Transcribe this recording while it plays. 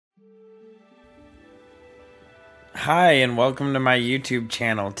Hi, and welcome to my YouTube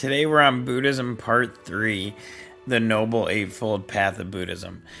channel. Today we're on Buddhism Part 3, the Noble Eightfold Path of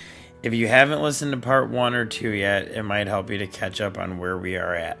Buddhism. If you haven't listened to Part 1 or 2 yet, it might help you to catch up on where we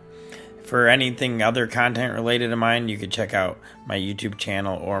are at. For anything other content related to mine, you could check out my YouTube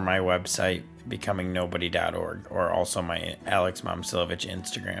channel or my website, becomingnobody.org, or also my Alex Momsilovich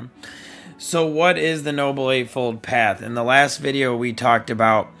Instagram. So what is the Noble Eightfold Path? In the last video, we talked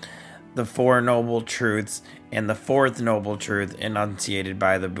about the Four Noble Truths, and the fourth noble truth enunciated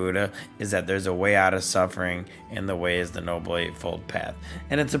by the Buddha is that there's a way out of suffering, and the way is the Noble Eightfold Path.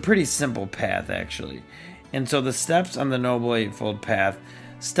 And it's a pretty simple path, actually. And so the steps on the Noble Eightfold Path,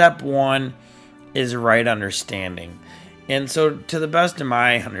 step 1 is right understanding. And so to the best of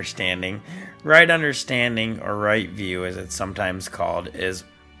my understanding, right understanding, or right view as it's sometimes called, is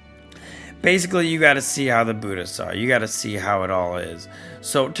basically you got to see how the Buddha saw. You got to see how it all is.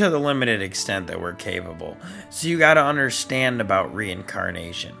 So to the limited extent that we're capable. So you got to understand about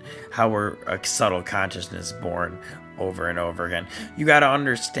reincarnation, how we're a subtle consciousness born over and over again. You got to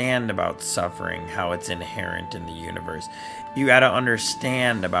understand about suffering, how it's inherent in the universe. You got to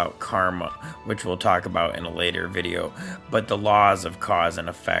understand about karma, which we'll talk about in a later video, but the laws of cause and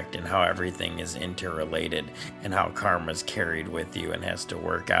effect and how everything is interrelated and how karma is carried with you and has to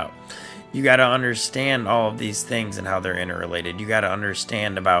work out. You got to understand all of these things and how they're interrelated. You got to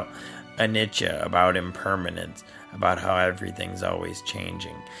understand about anicca, about impermanence, about how everything's always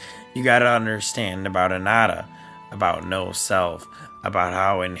changing. You got to understand about anatta, about no self, about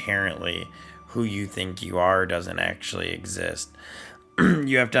how inherently who you think you are doesn't actually exist.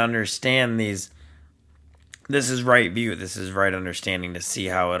 You have to understand these. This is right view. This is right understanding to see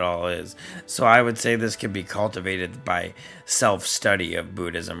how it all is. So I would say this could be cultivated by self-study of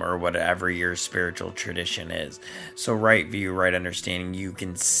Buddhism or whatever your spiritual tradition is. So right view, right understanding, you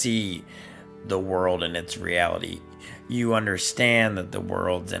can see the world in its reality. You understand that the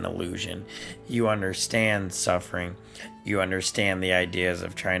world's an illusion. You understand suffering. You understand the ideas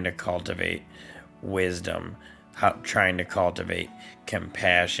of trying to cultivate wisdom, trying to cultivate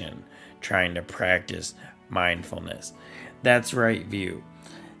compassion, trying to practice mindfulness. That's right view.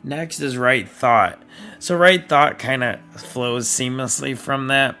 Next is right thought. So right thought kind of flows seamlessly from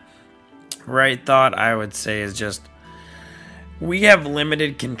that. Right thought, I would say, is just we have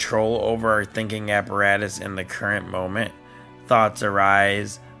limited control over our thinking apparatus in the current moment. Thoughts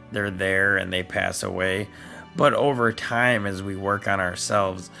arise, they're there, and they pass away. But over time, as we work on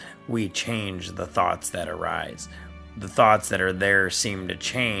ourselves, we change the thoughts that arise. The thoughts that are there seem to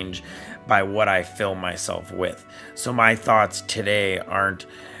change by what I fill myself with. So my thoughts today aren't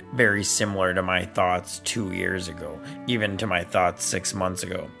very similar to my thoughts 2 years ago, even to my thoughts 6 months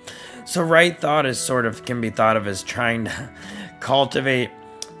ago. So right thought is can be thought of as trying to cultivate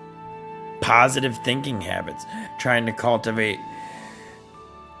positive thinking habits, trying to cultivate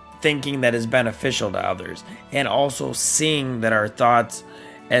thinking that is beneficial to others, and also seeing that our thoughts,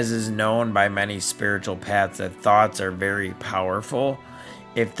 as is known by many spiritual paths, that thoughts are very powerful.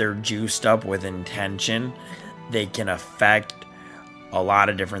 If they're juiced up with intention, they can affect a lot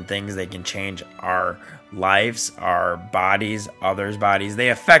of different things. They can change our lives, our bodies, others' bodies. They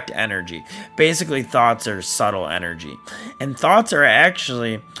affect energy. Basically, thoughts are subtle energy. And thoughts are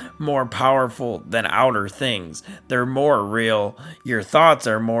actually more powerful than outer things. They're more real. Your thoughts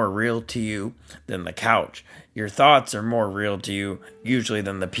are more real to you than the couch. Your thoughts are more real to you usually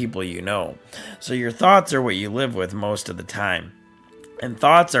than the people you know. So your thoughts are what you live with most of the time. And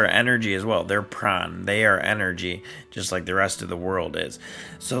thoughts are energy as well. They're prana. They are energy, just like the rest of the world is.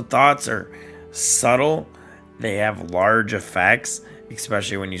 So thoughts are subtle. They have large effects,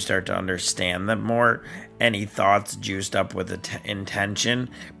 especially when you start to understand them more. Any thoughts juiced up with intention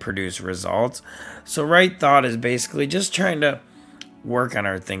produce results. So right thought is basically just trying to work on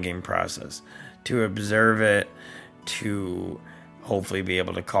our thinking process, to observe it, to hopefully be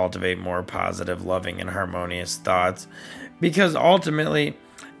able to cultivate more positive, loving, and harmonious thoughts. Because ultimately,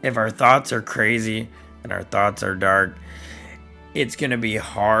 if our thoughts are crazy and our thoughts are dark, it's going to be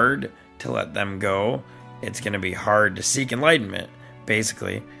hard to let them go. It's going to be hard to seek enlightenment,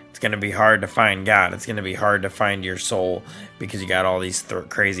 basically. It's going to be hard to find God. It's going to be hard to find your soul because you got all these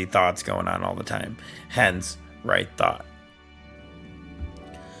crazy thoughts going on all the time. Hence, right thought.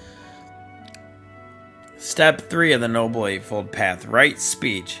 Step 3 of the Noble Eightfold Path, right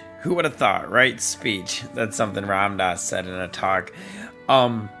speech. Who would have thought? Right speech. That's something Ram Dass said in a talk.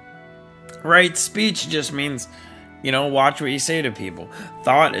 Right speech just means, watch what you say to people.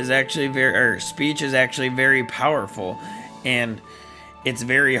 Speech is actually very powerful, and it's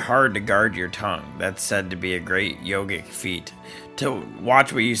very hard to guard your tongue. That's said to be a great yogic feat. To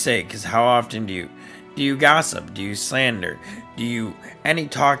watch what you say, because how often do Do you gossip? Do you slander? Any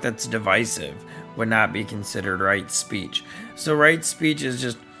talk that's divisive would not be considered right speech. So right speech is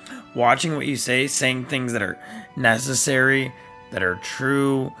just watching what you say, saying things that are necessary, that are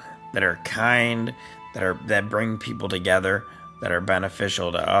true, that are kind, that bring people together, that are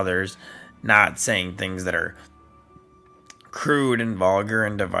beneficial to others, not saying things that are crude and vulgar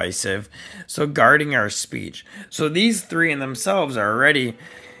and divisive. So guarding our speech. So these three in themselves are already,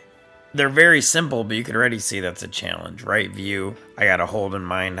 they're very simple, but you could already see that's a challenge. Right view, I gotta hold in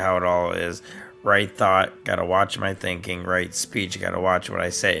mind how it all is. Right thought, gotta watch my thinking. Right speech, gotta watch what I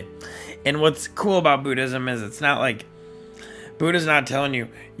say. And what's cool about Buddhism is it's not like, Buddha's not telling you,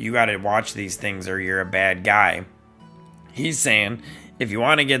 you gotta watch these things or you're a bad guy. He's saying, if you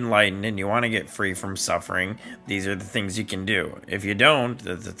want to get enlightened and you want to get free from suffering, these are the things you can do. If you don't,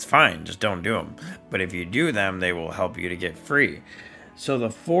 that's fine. Just don't do them. But if you do them, they will help you to get free. So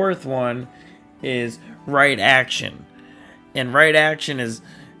the fourth one is right action. And right action is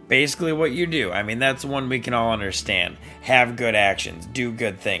basically what you do. I mean, that's one we can all understand. Have good actions. Do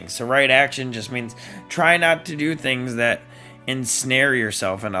good things. So right action just means try not to do things that ensnare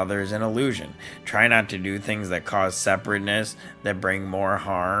yourself and others in illusion. Try not to do things that cause separateness, that bring more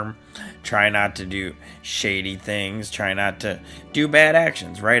harm. Try not to do shady things. Try not to do bad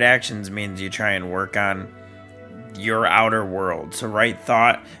actions. Right actions means you try and work on your outer world. So right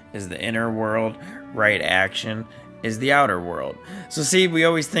thought is the inner world. Right action is the outer world. So see,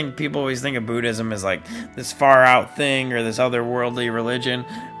 people always think of Buddhism as like this far out thing or this otherworldly religion.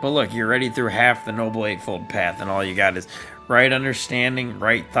 But look, you're already through half the Noble Eightfold Path, and all you got is right understanding,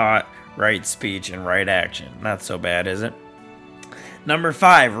 right thought, right speech, and right action. Not so bad, is it? Number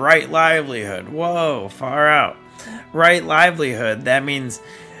 5, right livelihood. Whoa, far out. Right livelihood, that means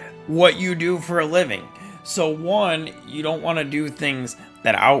what you do for a living. So one, you don't want to do things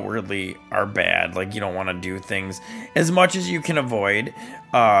that outwardly are bad. Like you don't want to do things as much as you can avoid,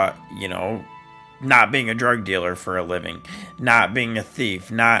 not being a drug dealer for a living, not being a thief,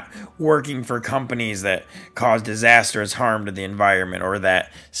 not working for companies that cause disastrous harm to the environment or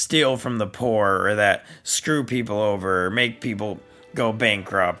that steal from the poor or that screw people over or make people go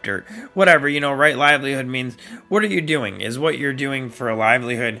bankrupt or whatever. Right livelihood means what are you doing? Is what you're doing for a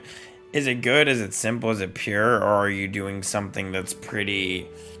livelihood, is it good? Is it simple? Is it pure? Or are you doing something that's pretty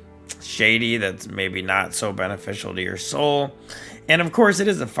shady, that's maybe not so beneficial to your soul? And of course, it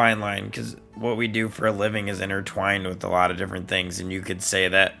is a fine line because what we do for a living is intertwined with a lot of different things. And you could say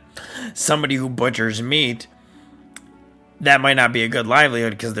that somebody who butchers meat, that might not be a good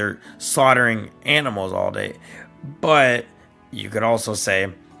livelihood because they're slaughtering animals all day. But you could also say,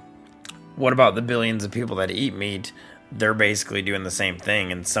 what about the billions of people that eat meat? They're basically doing the same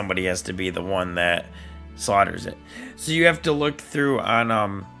thing, and somebody has to be the one that slaughters it. So you have to look through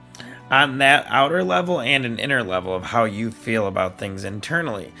on that outer level and an inner level of how you feel about things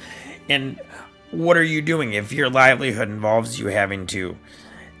internally. And what are you doing? If your livelihood involves you having to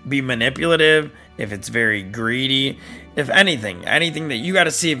be manipulative, if it's very greedy, if anything that you got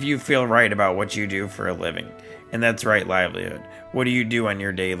to see if you feel right about what you do for a living. And that's right livelihood. What do you do on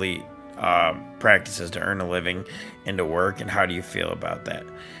your daily practices to earn a living and to work, and how do you feel about that?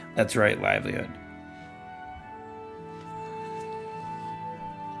 That's right livelihood.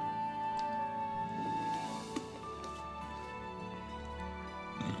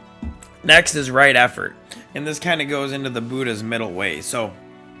 Next is right effort. And this kind of goes into the Buddha's middle way. So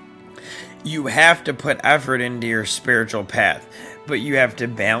you have to put effort into your spiritual path, but you have to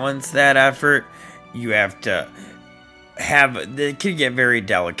balance that effort. You have to it can get very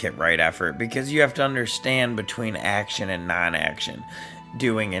delicate, right effort, because you have to understand between action and non-action,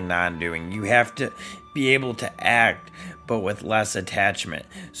 doing and non-doing. You have to be able to act, but with less attachment.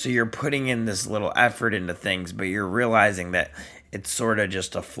 So you're putting in this little effort into things, but you're realizing that it's sort of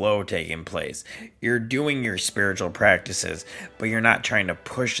just a flow taking place. You're doing your spiritual practices, but you're not trying to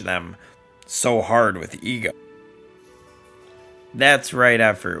push them so hard with ego. That's right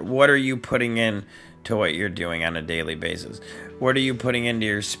effort. What are you putting in to what you're doing on a daily basis? What are you putting into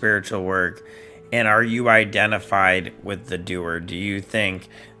your spiritual work? And are you identified with the doer? Do you think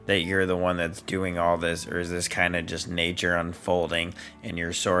that you're the one that's doing all this, or is this kind of just nature unfolding and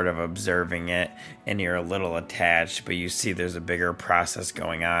you're sort of observing it and you're a little attached, but you see there's a bigger process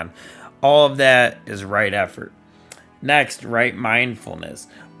going on? All of that is right effort. Next, right mindfulness,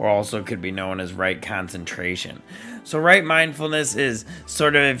 or also could be known as right concentration. So right mindfulness is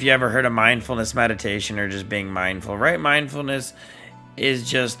sort of, if you ever heard of mindfulness meditation or just being mindful, right mindfulness is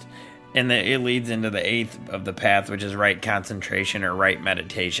just, and it leads into the 8th of the path, which is right concentration or right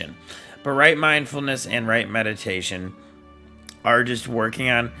meditation. But right mindfulness and right meditation are just working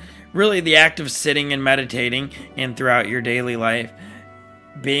on really the act of sitting and meditating, and throughout your daily life,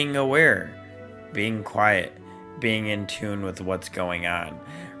 being aware, being quiet, being in tune with what's going on.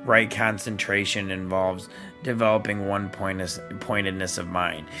 Right concentration involves developing one-pointedness of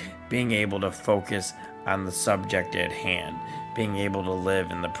mind, being able to focus on the subject at hand, being able to live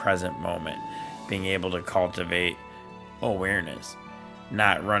in the present moment, being able to cultivate awareness,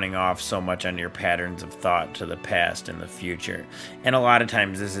 not running off so much on your patterns of thought to the past and the future. And a lot of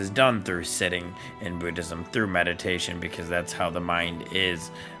times this is done through sitting in Buddhism, through meditation, because that's how the mind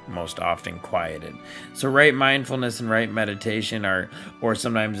is most often quieted. So right mindfulness and right meditation are, or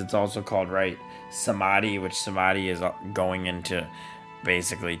sometimes it's also called right samadhi, which samadhi is going into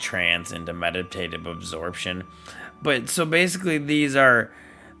basically trance, into meditative absorption. But so basically these are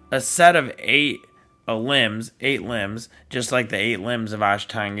a set of eight limbs, just like the 8 limbs of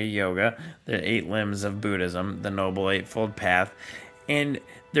Ashtanga Yoga, the 8 limbs of Buddhism, the Noble Eightfold Path, and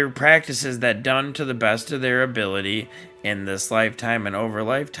they're practices that, done to the best of their ability in this lifetime and over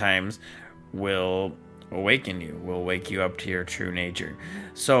lifetimes, will awaken you, will wake you up to your true nature.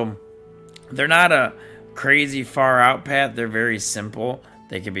 So they're not a crazy far out path, they're very simple.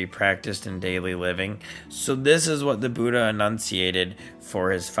 They can be practiced in daily living. So this is what the Buddha enunciated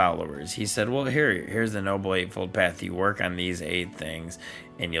for his followers. He said, well, here's the Noble Eightfold Path. You work on these 8 things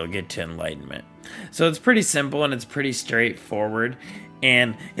and you'll get to enlightenment. So it's pretty simple and it's pretty straightforward.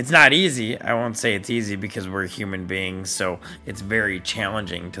 And it's not easy. I won't say it's easy, because we're human beings, so it's very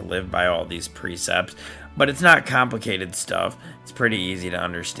challenging to live by all these precepts. But it's not complicated stuff. It's pretty easy to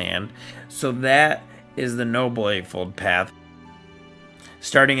understand. So that is the Noble Eightfold Path.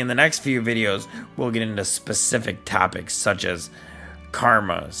 Starting in the next few videos, we'll get into specific topics such as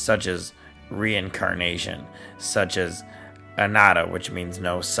karma, such as reincarnation, such as anatta, which means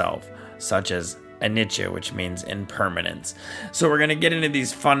no self, such as anicca, which means impermanence. So we're going to get into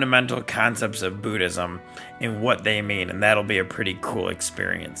these fundamental concepts of Buddhism and what they mean, and that'll be a pretty cool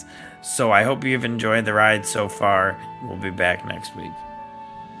experience. So I hope you've enjoyed the ride so far. We'll be back next week.